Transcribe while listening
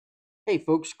Hey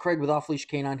folks, Craig with Off Leash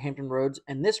K9 Hampton Roads,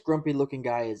 and this grumpy looking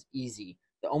guy is Easy,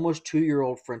 the almost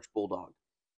 2-year-old French Bulldog.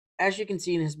 As you can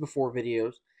see in his before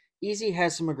videos, Easy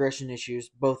has some aggression issues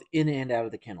both in and out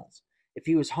of the kennels. If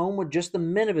he was home with just the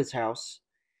men of his house,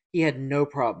 he had no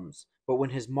problems, but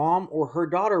when his mom or her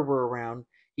daughter were around,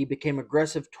 he became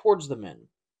aggressive towards the men.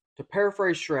 To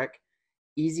paraphrase Shrek,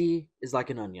 Easy is like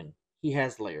an onion. He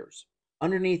has layers.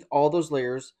 Underneath all those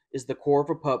layers is the core of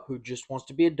a pup who just wants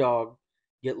to be a dog,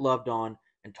 get loved on,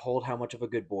 and told how much of a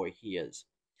good boy he is.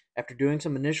 After doing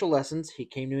some initial lessons, he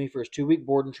came to me for his 2-week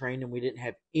board and train, and we didn't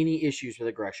have any issues with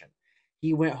aggression.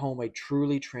 He went home a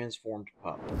truly transformed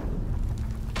pup.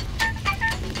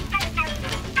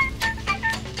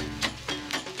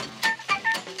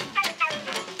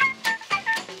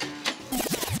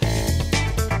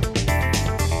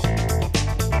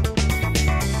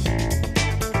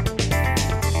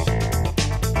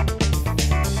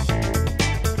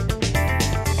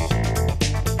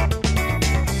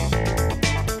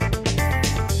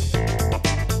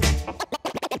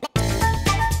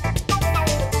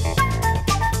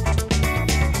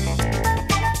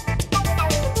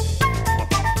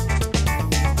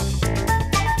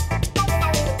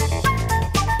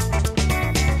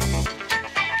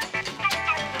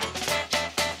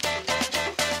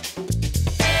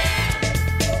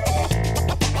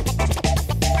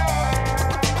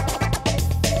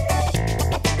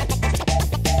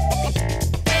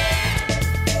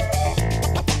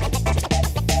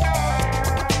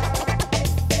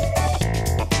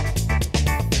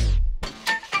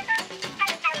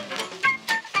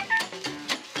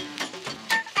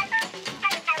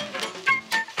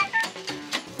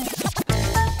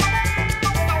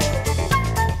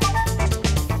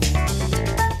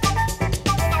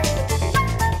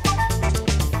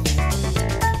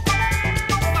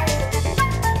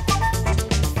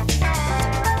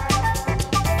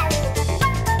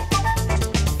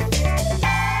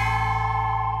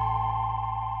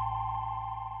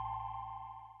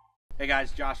 Hey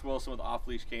guys, Josh Wilson with Off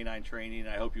Leash K9 Training, and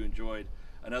I hope you enjoyed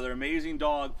another amazing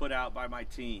dog put out by my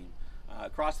team.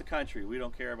 Across the country, we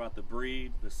don't care about the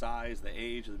breed, the size, the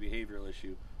age, or the behavioral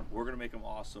issue. We're going to make them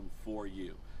awesome for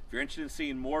you. If you're interested in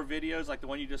seeing more videos like the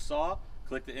one you just saw,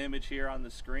 click the image here on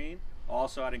the screen.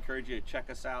 Also, I'd encourage you to check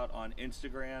us out on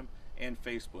Instagram and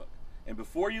Facebook. And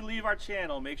before you leave our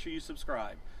channel, make sure you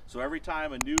subscribe. So every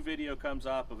time a new video comes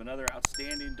up of another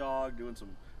outstanding dog doing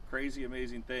some crazy,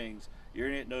 amazing things, you're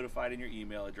going to get notified in your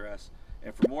email address.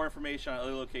 And for more information on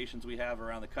other locations we have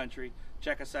around the country,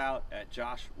 check us out at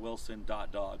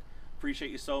joshwilson.dog.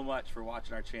 Appreciate you so much for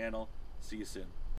watching our channel. See you soon.